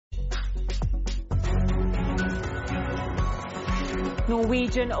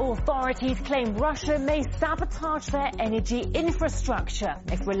Norwegian authorities claim Russia may sabotage their energy infrastructure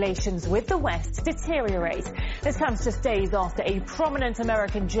if relations with the West deteriorate. This comes just days after a prominent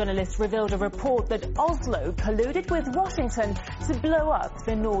American journalist revealed a report that Oslo colluded with Washington to blow up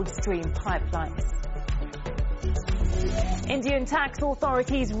the Nord Stream pipelines. Indian tax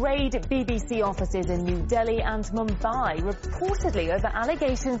authorities raid BBC offices in New Delhi and Mumbai, reportedly over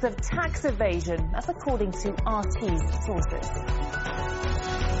allegations of tax evasion, that's according to RT's sources.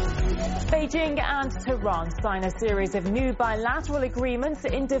 Beijing and Tehran sign a series of new bilateral agreements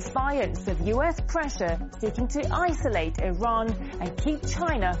in defiance of US pressure seeking to isolate Iran and keep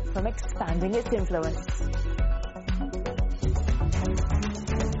China from expanding its influence.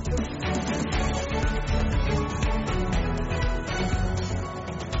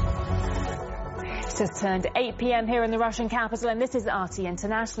 Just turned 8 p.m. here in the Russian capital, and this is RT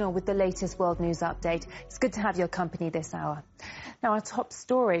International with the latest world news update. It's good to have your company this hour. Now, our top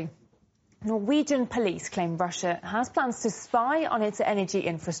story. Norwegian police claim Russia has plans to spy on its energy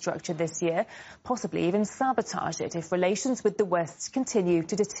infrastructure this year, possibly even sabotage it if relations with the West continue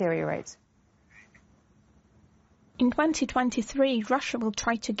to deteriorate. In 2023, Russia will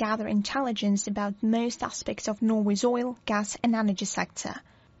try to gather intelligence about most aspects of Norway's oil, gas and energy sector.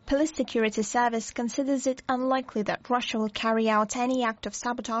 Police Security Service considers it unlikely that Russia will carry out any act of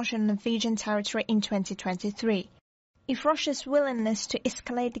sabotage on Norwegian territory in 2023. If Russia's willingness to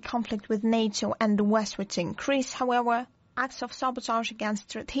escalate the conflict with NATO and the West were to increase, however, acts of sabotage against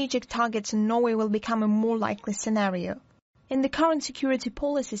strategic targets in Norway will become a more likely scenario. In the current security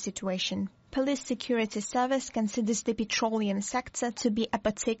policy situation, Police Security Service considers the petroleum sector to be a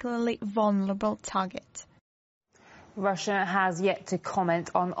particularly vulnerable target. Russia has yet to comment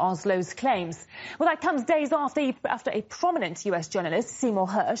on Oslo's claims. Well, that comes days after a prominent US journalist, Seymour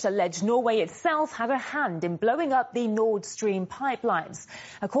Hersh, alleged Norway itself had a hand in blowing up the Nord Stream pipelines.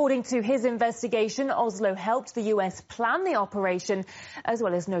 According to his investigation, Oslo helped the US plan the operation, as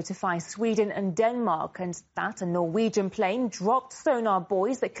well as notify Sweden and Denmark, and that a Norwegian plane dropped sonar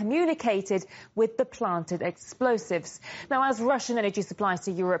buoys that communicated with the planted explosives. Now, as Russian energy supplies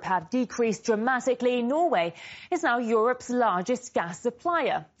to Europe have decreased dramatically, Norway is now Europe's largest gas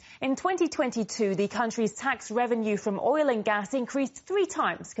supplier. In 2022, the country's tax revenue from oil and gas increased 3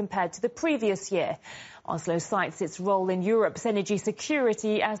 times compared to the previous year. Oslo cites its role in Europe's energy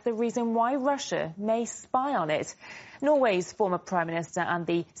security as the reason why Russia may spy on it. Norway's former Prime Minister and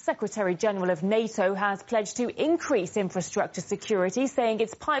the Secretary General of NATO has pledged to increase infrastructure security, saying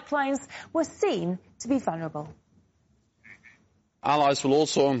its pipelines were seen to be vulnerable. Allies will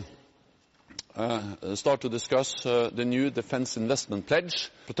also start to discuss the new defence investment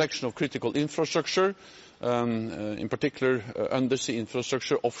pledge, protection of critical infrastructure, in particular undersea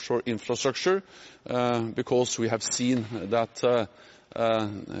infrastructure, offshore infrastructure, because we have seen that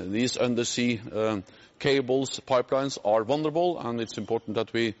these undersea cables, pipelines are vulnerable, and it's important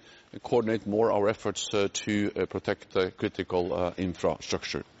that we coordinate more our efforts to protect critical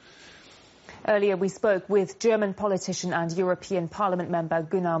infrastructure. Earlier we spoke with German politician and European Parliament member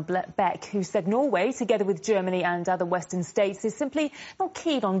Gunnar Beck, who said Norway, together with Germany and other Western states, is simply not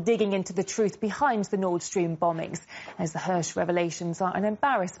keen on digging into the truth behind the Nord Stream bombings, as the Hersh revelations are an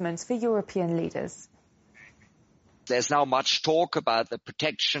embarrassment for European leaders. There's now much talk about the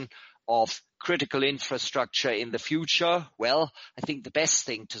protection of critical infrastructure in the future. Well, I think the best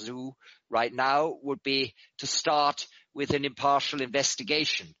thing to do right now would be to start with an impartial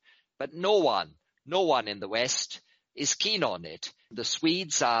investigation. But no one in the West is keen on it. The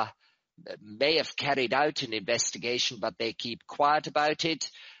Swedes may have carried out an investigation, but they keep quiet about it.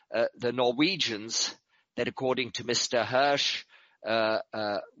 The Norwegians, that according to Mr. Hersh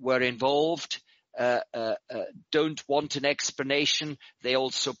were involved, don't want an explanation. They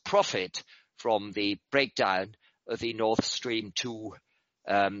also profit from the breakdown of the Nord Stream 2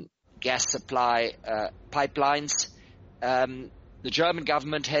 gas supply pipelines. The German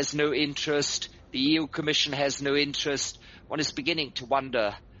government has no interest. The EU Commission has no interest. One is beginning to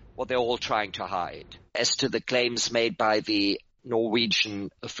wonder what they're all trying to hide. As to the claims made by the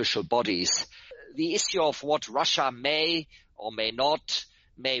Norwegian official bodies, the issue of what Russia may or may not,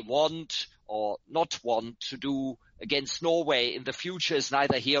 may want or not want to do against Norway in the future is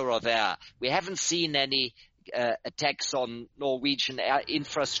neither here or there. We haven't seen any attacks on Norwegian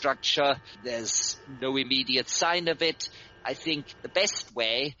infrastructure. There's no immediate sign of it. I think the best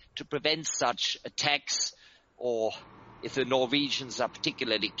way to prevent such attacks, or if the Norwegians are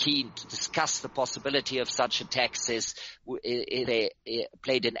particularly keen to discuss the possibility of such attacks, is they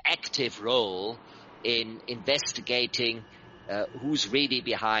played an active role in investigating who's really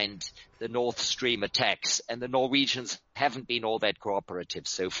behind the Nord Stream attacks, and the Norwegians haven't been all that cooperative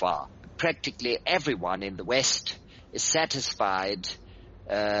so far. Practically everyone in the West is satisfied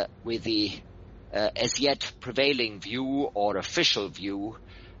with the as yet prevailing view or official view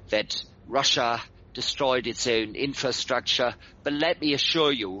that Russia destroyed its own infrastructure. But let me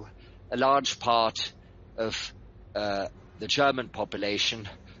assure you, a large part of the German population,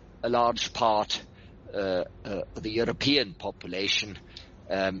 a large part of the European population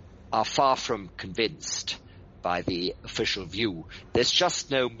are far from convinced by the official view. There's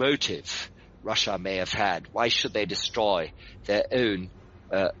just no motive Russia may have had. Why should they destroy their own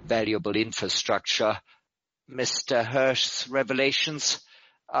valuable infrastructure? Mr. Hirsch's revelations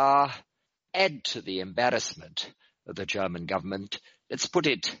add to the embarrassment of the German government. Let's put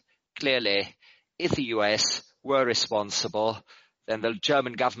it clearly, if the US were responsible, then the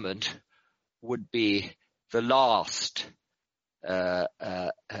German government would be the last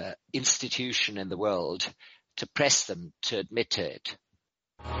institution in the world to press them to admit to it.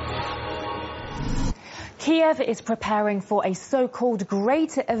 Kiev is preparing for a so-called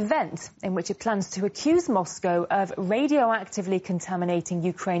great event in which it plans to accuse Moscow of radioactively contaminating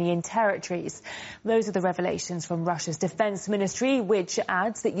Ukrainian territories. Those are the revelations from Russia's defense ministry, which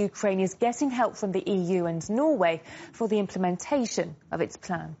adds that Ukraine is getting help from the EU and Norway for the implementation of its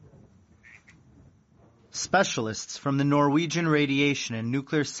plan. Specialists from the Norwegian Radiation and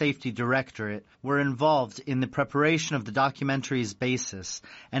Nuclear Safety Directorate were involved in the preparation of the documentary's basis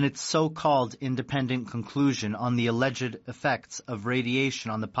and its so-called independent conclusion on the alleged effects of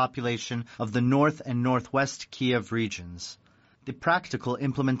radiation on the population of the North and Northwest Kiev regions. The practical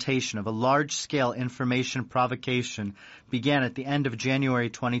implementation of a large-scale information provocation began at the end of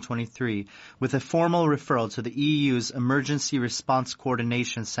January 2023 with a formal referral to the EU's Emergency Response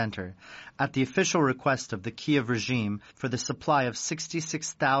Coordination Center at the official request of the Kiev regime for the supply of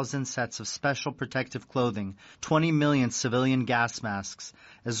 66,000 sets of special protective clothing, 20 million civilian gas masks,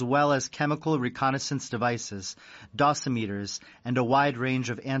 as well as chemical reconnaissance devices, dosimeters, and a wide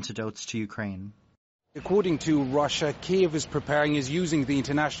range of antidotes to Ukraine. According to Russia, Kiev is using the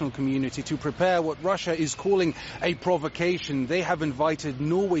international community to prepare what Russia is calling a provocation. They have invited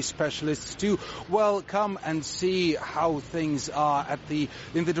Norway specialists to, come and see how things are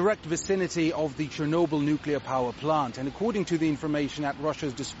in the direct vicinity of the Chernobyl nuclear power plant. And according to the information at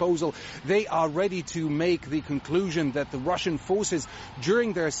Russia's disposal, they are ready to make the conclusion that the Russian forces,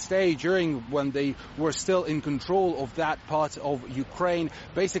 during their stay, when they were still in control of that part of Ukraine,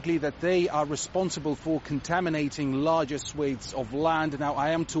 basically that they are responsible for contaminating larger swathes of land. Now,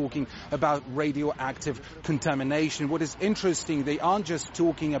 I am talking about radioactive contamination. What is interesting, they aren't just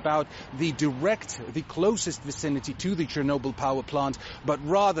talking about the closest vicinity to the Chernobyl power plant, but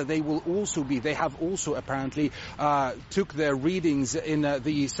rather they have also apparently took their readings in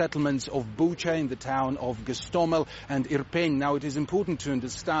the settlements of Bucha, in the town of Gostomel and Irpin. Now, it is important to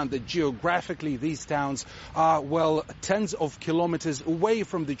understand that geographically these towns are, tens of kilometers away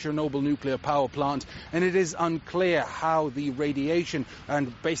from the Chernobyl nuclear power plant, and it is unclear how the radiation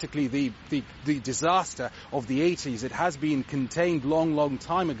and basically the disaster of the 80s, it has been contained long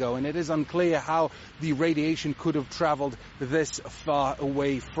time ago, and it is unclear how the radiation could have traveled this far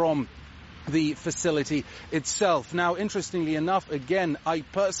away from the facility itself. Now, interestingly enough, again, I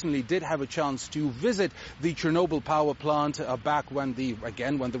personally did have a chance to visit the Chernobyl power plant back when the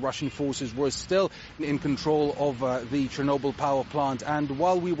Russian forces were still in control of the Chernobyl power plant. And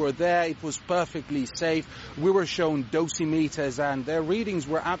while we were there, it was perfectly safe. We were shown dosimeters, and their readings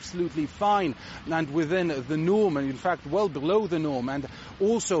were absolutely fine and within the norm, and in fact well below the norm. And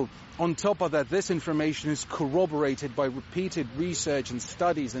also, on top of that, this information is corroborated by repeated research and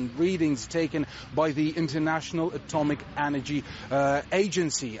studies and readings taken by the International Atomic Energy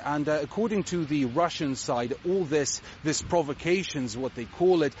Agency. And according to the Russian side, all this provocations, what they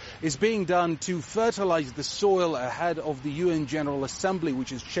call it, is being done to fertilize the soil ahead of the UN General Assembly,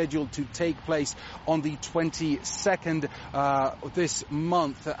 which is scheduled to take place on the 22nd this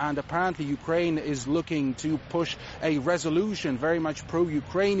month. And apparently Ukraine is looking to push a resolution, very much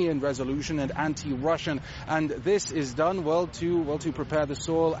pro-Ukrainian resolution and anti-Russian, and this is done to prepare the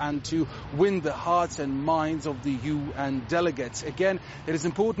soil and to win the hearts and minds of the UN delegates. Again, it is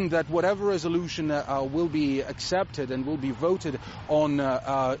important that whatever resolution will be accepted and will be voted on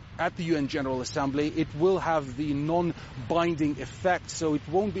at the UN General Assembly, it will have the non-binding effect. So it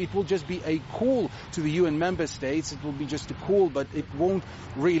will just be a call to the UN member states. It will be just a call, but it won't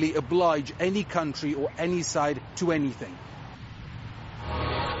really oblige any country or any side to anything.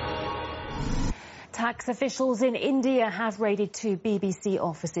 Tax officials in India have raided 2 BBC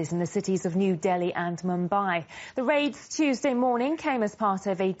offices in the cities of New Delhi and Mumbai. The raids Tuesday morning came as part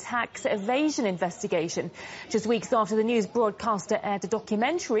of a tax evasion investigation, just weeks after the news broadcaster aired a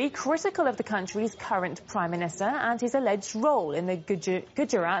documentary critical of the country's current Prime Minister and his alleged role in the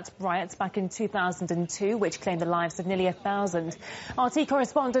Gujarat riots back in 2002, which claimed the lives of nearly 1,000. RT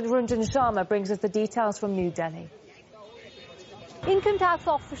correspondent Runjan Sharma brings us the details from New Delhi. Income tax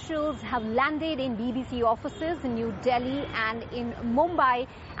officials have landed in BBC offices in New Delhi and in Mumbai,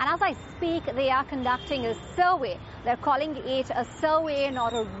 and as I speak they are conducting a survey. They're calling it a survey,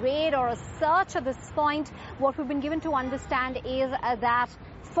 not a raid or a search at this point. What we've been given to understand is that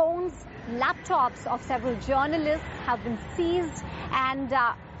phones, laptops of several journalists have been seized, and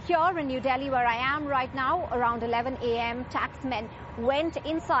here in New Delhi, where I am right now, around 11 a.m., taxmen went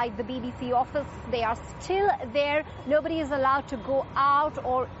inside the BBC office. They are still there. Nobody is allowed to go out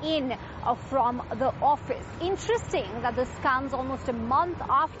or in from the office. Interesting that this comes almost a month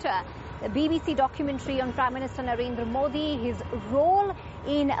after the BBC documentary on Prime Minister Narendra Modi, his role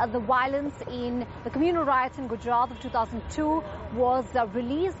in the violence in the communal riots in Gujarat of 2002 was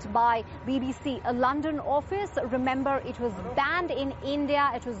released by BBC London office. Remember, it was banned in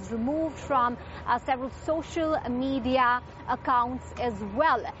India. It was removed from several social media accounts as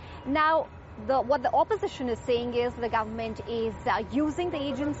well. Now, what the opposition is saying is the government is using the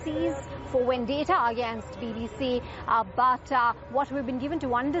agencies for vendetta against BBC, but what we've been given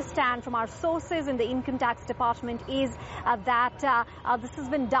to understand from our sources in the Income Tax Department is that this has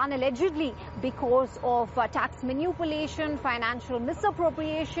been done allegedly because of tax manipulation, financial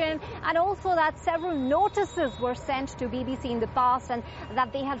misappropriation, and also that several notices were sent to BBC in the past and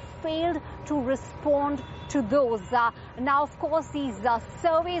that they had failed to respond to those. Now, of course, these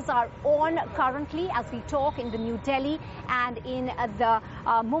surveys are on currently as we talk in the New Delhi and in the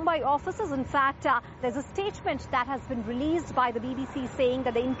Mumbai offices. In fact, there's a statement that has been released by the BBC saying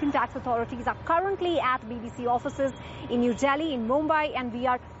that the income tax authorities are currently at BBC offices in New Delhi, in Mumbai, and we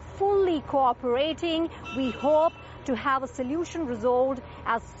are fully cooperating. We hope to have a solution resolved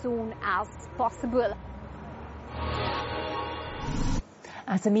as soon as possible.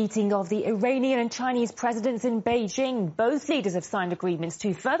 At a meeting of the Iranian and Chinese presidents in Beijing, both leaders have signed agreements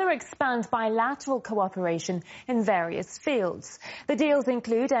to further expand bilateral cooperation in various fields. The deals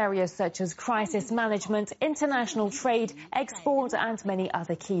include areas such as crisis management, international trade, export and many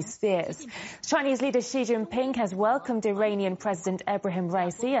other key spheres. Chinese leader Xi Jinping has welcomed Iranian President Ebrahim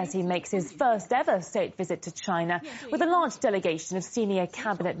Raisi as he makes his first ever state visit to China, with a large delegation of senior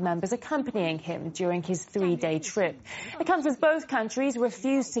cabinet members accompanying him during his 3-day trip. It comes as both countries refused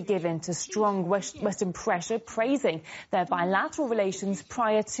to give in to strong Western pressure, praising their bilateral relations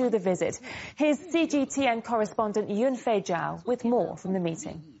prior to the visit. Here's CGTN correspondent Yun Fei Zhao with more from the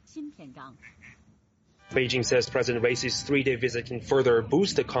meeting. Beijing says President Raisi's 3-day visit can further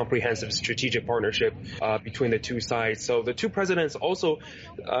boost the comprehensive strategic partnership between the two sides. So the two presidents also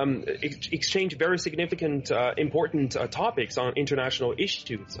exchanged very significant, important topics on international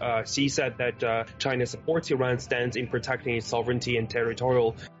issues. Xi said that China supports Iran's stance in protecting its sovereignty and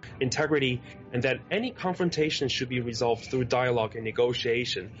territorial integrity, and that any confrontation should be resolved through dialogue and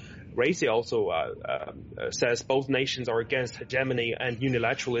negotiation. Raisi also says both nations are against hegemony and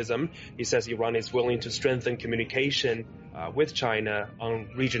unilateralism. He says Iran is willing to strengthen communication with China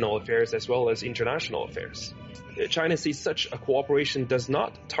on regional affairs as well as international affairs. China sees such a cooperation does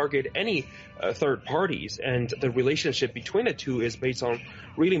not target any third parties, and the relationship between the two is based on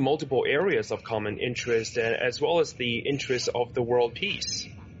really multiple areas of common interest, as well as the interests of the world peace.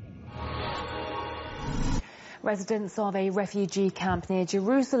 Residents of a refugee camp near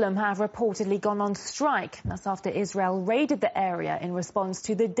Jerusalem have reportedly gone on strike. That's after Israel raided the area in response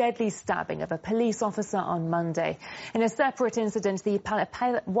to the deadly stabbing of a police officer on Monday. In a separate incident,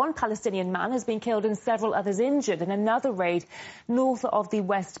 one Palestinian man has been killed and several others injured in another raid north of the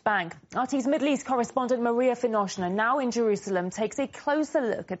West Bank. RT's Middle East correspondent Maria Finoshna, now in Jerusalem, takes a closer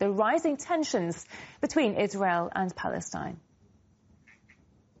look at the rising tensions between Israel and Palestine.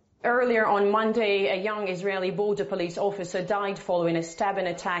 Earlier on Monday, a young Israeli border police officer died following a stabbing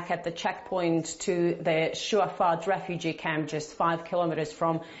attack at the checkpoint to the Shuafat refugee camp just 5 kilometers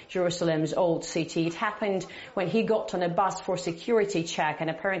from Jerusalem's old city. It happened when he got on a bus for security check, and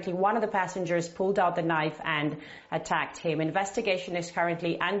apparently one of the passengers pulled out the knife and attacked him. Investigation is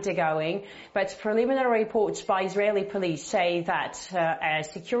currently undergoing, but preliminary reports by Israeli police say that a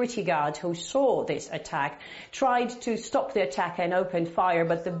security guard who saw this attack tried to stop the attack and opened fire,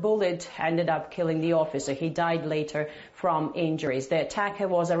 but the bullet ended up killing the officer. He died later from injuries. The attacker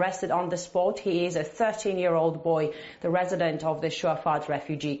was arrested on the spot. He is a 13-year-old boy, the resident of the Shuafat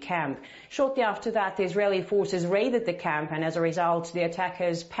refugee camp. Shortly after that, the Israeli forces raided the camp, and as a result, the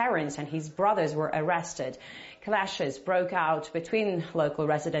attacker's parents and his brothers were arrested. Clashes broke out between local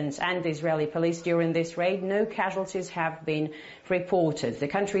residents and the Israeli police during this raid. No casualties have been reported. The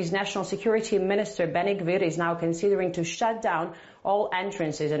country's national security minister, Benny Gvir, is now considering to shut down all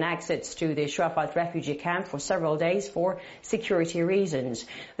entrances and exits to the Shuafat refugee camp for several days for security reasons.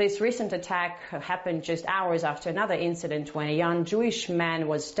 This recent attack happened just hours after another incident when a young Jewish man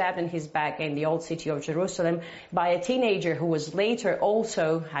was stabbed in his back in the old city of Jerusalem by a teenager who was later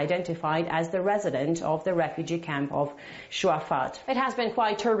also identified as the resident of the refugee camp of Shuafat. It has been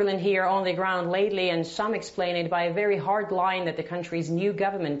quite turbulent here on the ground lately, and some explain it by a very hard line that the country's new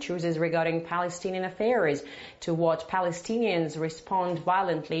government chooses regarding Palestinian affairs, to what Palestinians respond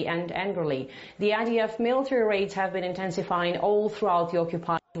violently and angrily. The IDF military raids have been intensifying all throughout the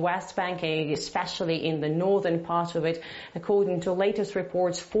occupied West Bank, especially in the northern part of it. According to latest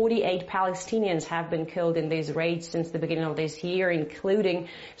reports, 48 Palestinians have been killed in these raids since the beginning of this year, including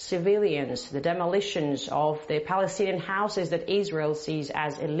civilians. The demolitions of the Palestinian houses that Israel sees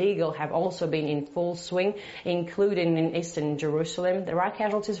as illegal have also been in full swing, including in eastern Jerusalem. There are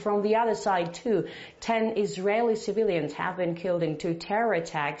casualties from the other side too. 10 Israeli civilians have been killed in 2 terror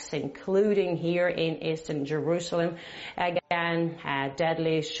attacks, including here in eastern Jerusalem. Again,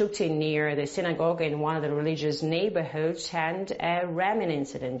 deadly shooting near the synagogue in one of the religious neighborhoods, and a ramming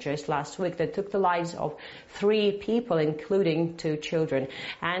incident just last week that took the lives of 3 people, including 2 children.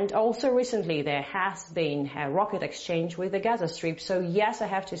 And also recently there has been a rocket exchange with the Gaza Strip. So yes, I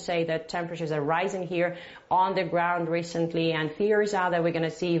have to say that temperatures are rising here on the ground recently, and fears are that we're going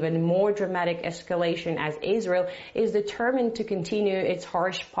to see even more dramatic escalation as Israel is determined to continue its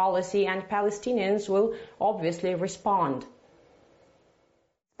harsh policy, and Palestinians will obviously respond.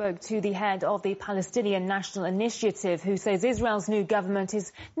 Spoke to the head of the Palestinian National Initiative, who says Israel's new government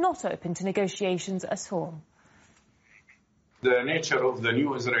is not open to negotiations at all. The nature of the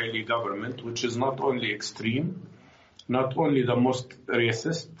new Israeli government, which is not only extreme, not only the most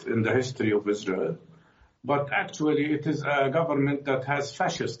racist in the history of Israel, but actually it is a government that has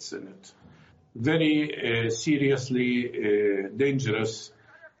fascists in it. Very seriously dangerous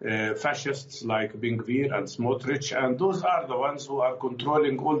fascists like Ben Gvir and Smotrich, and those are the ones who are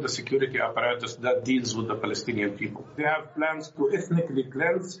controlling all the security apparatus that deals with the Palestinian people. They have plans to ethnically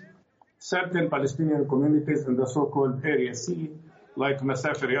cleanse certain Palestinian communities in the so-called Area C, like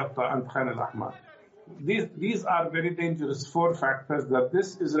Masafer Yatta and Khan al-Ahmar. These are very dangerous 4 factors that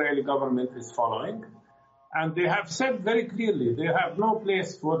this Israeli government is following, and they have said very clearly they have no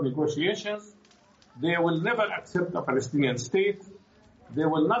place for negotiations. They will never accept a Palestinian state. They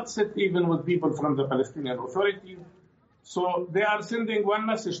will not sit even with people from the Palestinian Authority. So they are sending one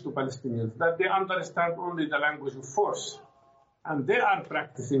message to Palestinians, that they understand only the language of force. And they are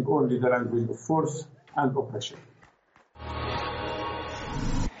practicing only the language of force and oppression.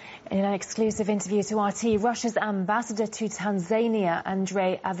 In an exclusive interview to RT, Russia's ambassador to Tanzania,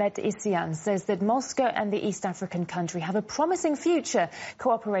 Andrei Avedisian, says that Moscow and the East African country have a promising future,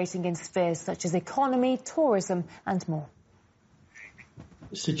 cooperating in spheres such as economy, tourism and more.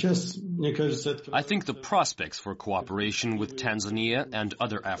 I think the prospects for cooperation with Tanzania and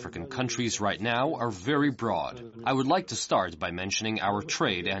other African countries right now are very broad. I would like to start by mentioning our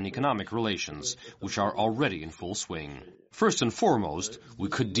trade and economic relations, which are already in full swing. First and foremost, we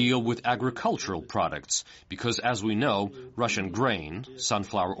could deal with agricultural products, because as we know, Russian grain,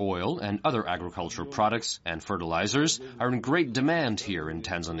 sunflower oil, and other agricultural products and fertilizers are in great demand here in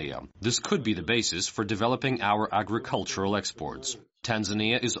Tanzania. This could be the basis for developing our agricultural exports.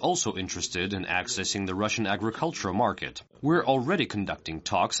 Tanzania is also interested in accessing the Russian agricultural market. We're already conducting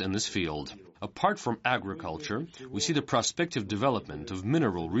talks in this field. Apart from agriculture, we see the prospective development of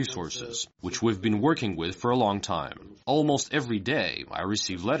mineral resources, which we've been working with for a long time. Almost every day, I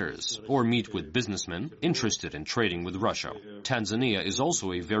receive letters or meet with businessmen interested in trading with Russia. Tanzania is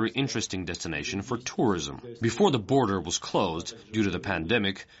also a very interesting destination for tourism. Before the border was closed due to the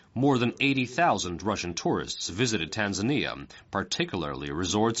pandemic, more than 80,000 Russian tourists visited Tanzania, particularly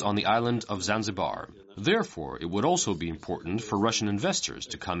resorts on the island of Zanzibar. Therefore, it would also be important for Russian investors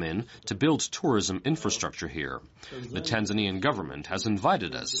to come in to build tourism infrastructure here. The Tanzanian government has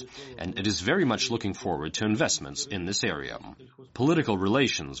invited us, and it is very much looking forward to investments in this area. Political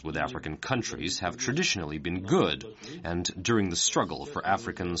relations with African countries have traditionally been good, and during the struggle for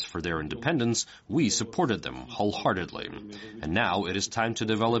Africans for their independence, we supported them wholeheartedly. And now it is time to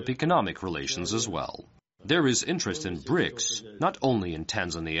develop economic relations as well. There is interest in BRICS, not only in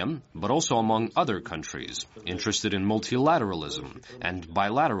Tanzania, but also among other countries, interested in multilateralism and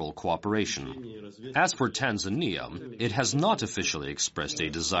bilateral cooperation. As for Tanzania, it has not officially expressed a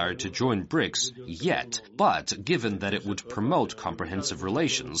desire to join BRICS yet, but given that it would promote comprehensive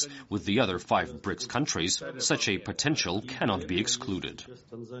relations with the other 5 BRICS countries, such a potential cannot be excluded.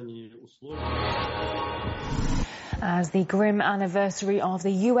 As the grim anniversary of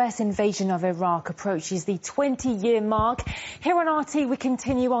the US invasion of Iraq approaches the 20-year mark, here on RT we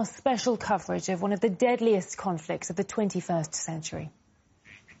continue our special coverage of one of the deadliest conflicts of the 21st century.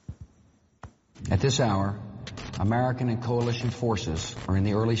 At this hour, American and coalition forces are in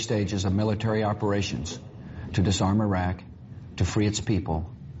the early stages of military operations to disarm Iraq, to free its people,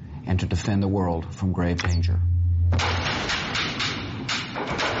 and to defend the world from grave danger.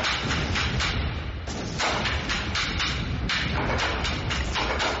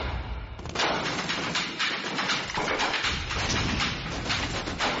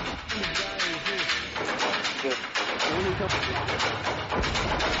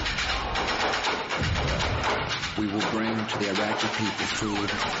 We will bring to the Iraqi people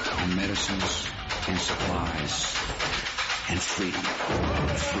food and medicines and supplies and freedom,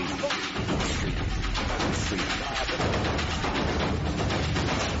 freedom, freedom, freedom.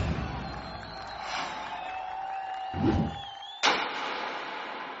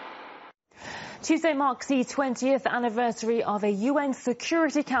 Tuesday marks the 20th anniversary of a UN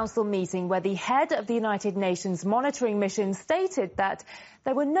Security Council meeting where the head of the United Nations monitoring mission stated that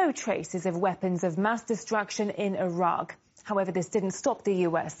there were no traces of weapons of mass destruction in Iraq. However, this didn't stop the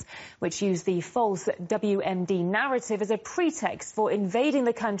US, which used the false WMD narrative as a pretext for invading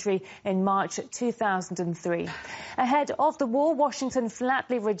the country in March 2003. Ahead of the war, Washington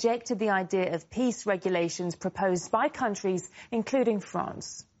flatly rejected the idea of peace regulations proposed by countries, including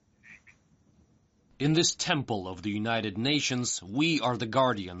France. In this temple of the United Nations, we are the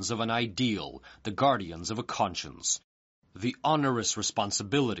guardians of an ideal, the guardians of a conscience. The onerous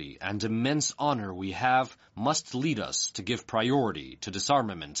responsibility and immense honor we have must lead us to give priority to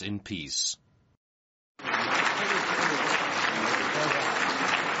disarmament in peace.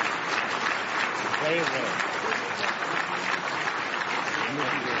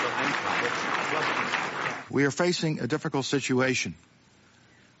 We are facing a difficult situation.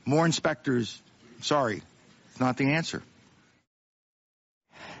 More inspectors. Sorry, it's not the answer.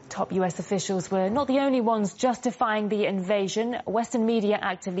 Top US officials were not the only ones justifying the invasion. Western media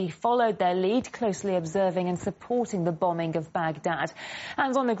actively followed their lead, closely observing and supporting the bombing of Baghdad.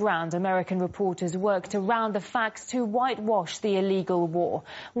 And on the ground, American reporters worked around the facts to whitewash the illegal war.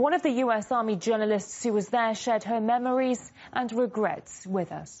 One of the US Army journalists who was there shared her memories and regrets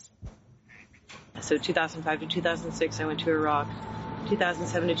with us. So 2005 to 2006, I went to Iraq.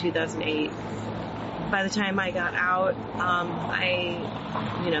 2007 to 2008. By the time I got out, I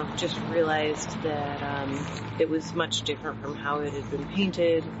just realized that it was much different from how it had been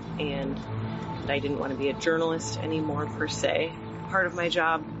painted, and that I didn't want to be a journalist anymore, per se. Part of my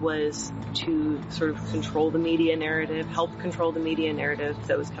job was to sort of control the media narrative, help control the media narrative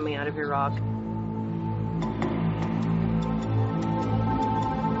that was coming out of Iraq.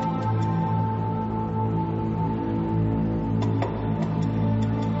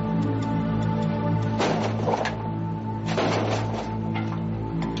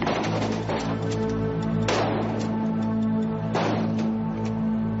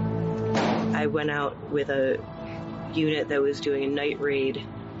 I went out with a unit that was doing a night raid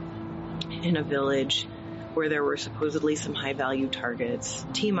in a village where there were supposedly some high-value targets.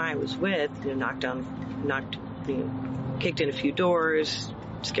 The team I was with, kicked in a few doors,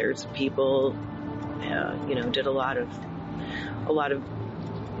 scared some people, did a lot of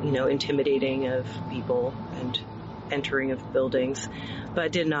intimidating of people and entering of buildings,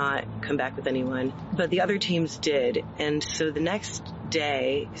 but did not come back with anyone. But the other teams did, and so the next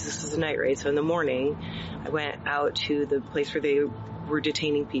day, because this was a night raid, so in the morning, I went out to the place where they were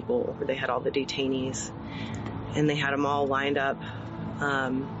detaining people, where they had all the detainees, and they had them all lined up,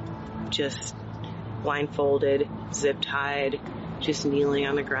 just blindfolded, zip-tied, just kneeling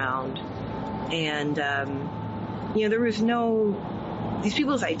on the ground. And, there was these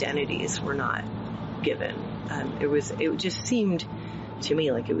people's identities were not given. It just seemed to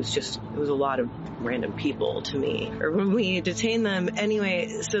me like it was a lot of random people to me. Or when we detained them,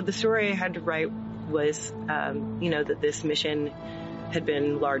 anyway, so the story I had to write was, that this mission had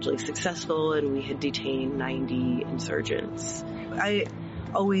been largely successful and we had detained 90 insurgents. I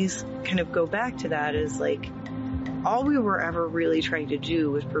always kind of go back to that as like, all we were ever really trying to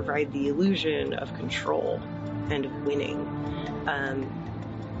do was provide the illusion of control and of winning.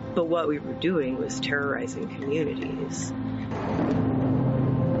 But what we were doing was terrorizing communities.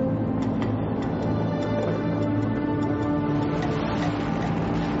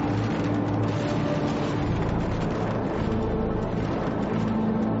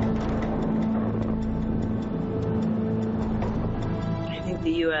 I think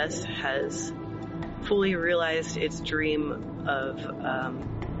the U.S. has fully realized its dream of,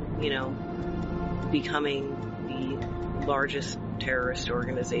 becoming the largest terrorist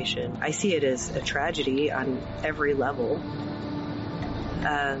organization. I see it as a tragedy on every level.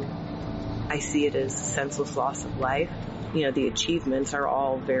 I see it as senseless loss of life. The achievements are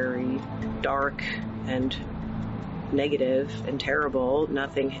all very dark and negative and terrible,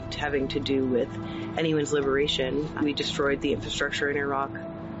 nothing having to do with anyone's liberation. We destroyed the infrastructure in Iraq.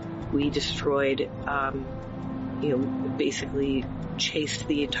 We destroyed, basically chased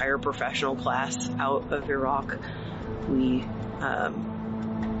the entire professional class out of Iraq. We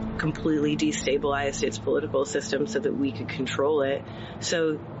completely destabilized its political system so that we could control it.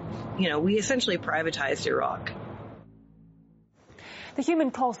 So, we essentially privatized Iraq. The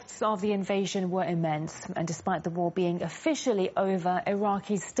human costs of the invasion were immense, and despite the war being officially over,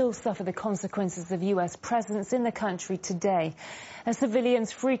 Iraqis still suffer the consequences of U.S. presence in the country today, as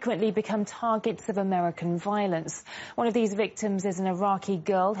civilians frequently become targets of American violence. One of these victims is an Iraqi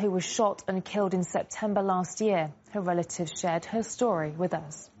girl who was shot and killed in September last year. Her relatives shared her story with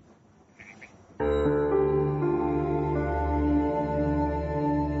us.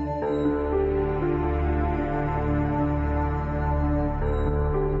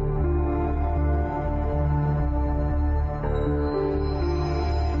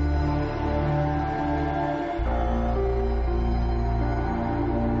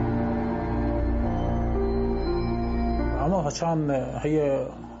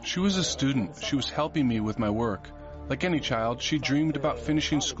 She was a student. She was helping me with my work. Like any child, she dreamed about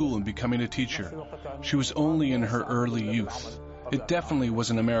finishing school and becoming a teacher. She was only in her early youth. It definitely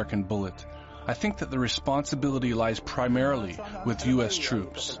was an American bullet. I think that the responsibility lies primarily with U.S.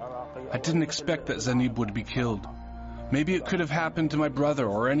 troops. I didn't expect that Zanib would be killed. Maybe it could have happened to my brother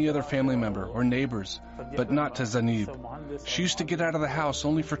or any other family member or neighbors, but not to Zanib. She used to get out of the house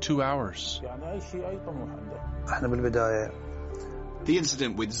only for 2 hours. The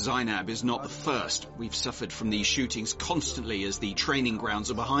incident with Zainab is not the first. We've suffered from these shootings constantly as the training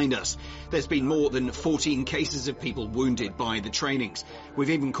grounds are behind us. There's been more than 14 cases of people wounded by the trainings. We've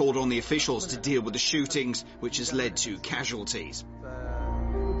even called on the officials to deal with the shootings, which has led to casualties.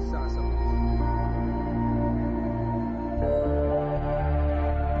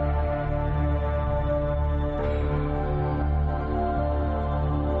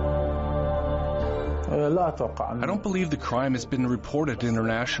 I don't believe the crime has been reported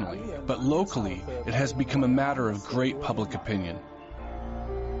internationally, but locally it has become a matter of great public opinion.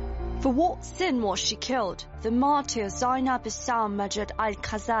 For what sin was she killed? The martyr Zainab Issam Majid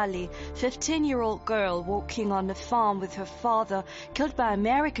al-Khazali, 15-year-old girl walking on a farm with her father, killed by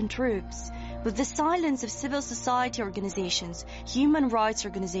American troops. With the silence of civil society organizations, human rights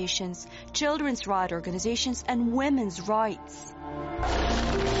organizations, children's rights organizations, and women's rights.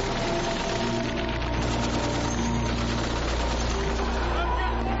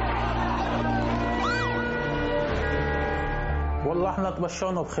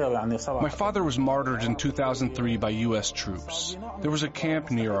 My father was martyred in 2003 by U.S. troops. There was a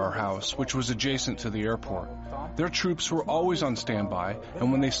camp near our house, which was adjacent to the airport. Their troops were always on standby,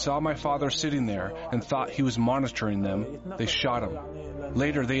 and when they saw my father sitting there and thought he was monitoring them, they shot him.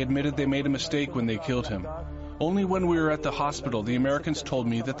 Later, they admitted they made a mistake when they killed him. Only when we were at the hospital, the Americans told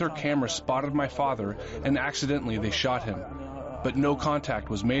me that their camera spotted my father and accidentally they shot him. But no contact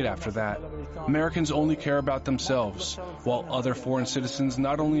was made after that. Americans only care about themselves, while other foreign citizens,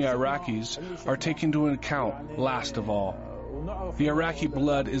 not only Iraqis, are taken into account last of all. The Iraqi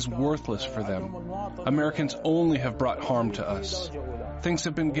blood is worthless for them. Americans only have brought harm to us. Things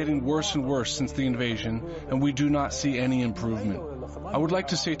have been getting worse and worse since the invasion, and we do not see any improvement. I would like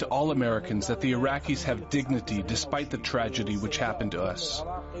to say to all Americans that the Iraqis have dignity despite the tragedy which happened to us.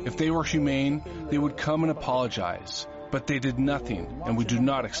 If they were humane, they would come and apologize. But they did nothing, and we do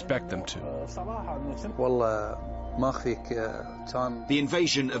not expect them to. The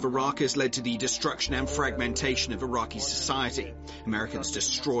invasion of Iraq has led to the destruction and fragmentation of Iraqi society. Americans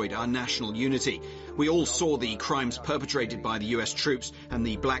destroyed our national unity. We all saw the crimes perpetrated by the US troops and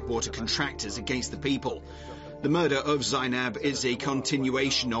the Blackwater contractors against the people. The murder of Zainab is a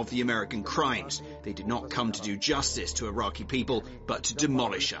continuation of the American crimes. They did not come to do justice to Iraqi people, but to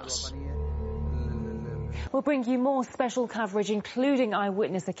demolish us. We'll bring you more special coverage, including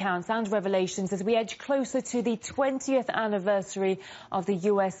eyewitness accounts and revelations as we edge closer to the 20th anniversary of the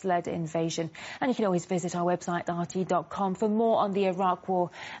US-led invasion. And you can always visit our website, rt.com, for more on the Iraq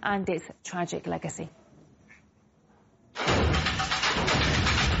War and its tragic legacy.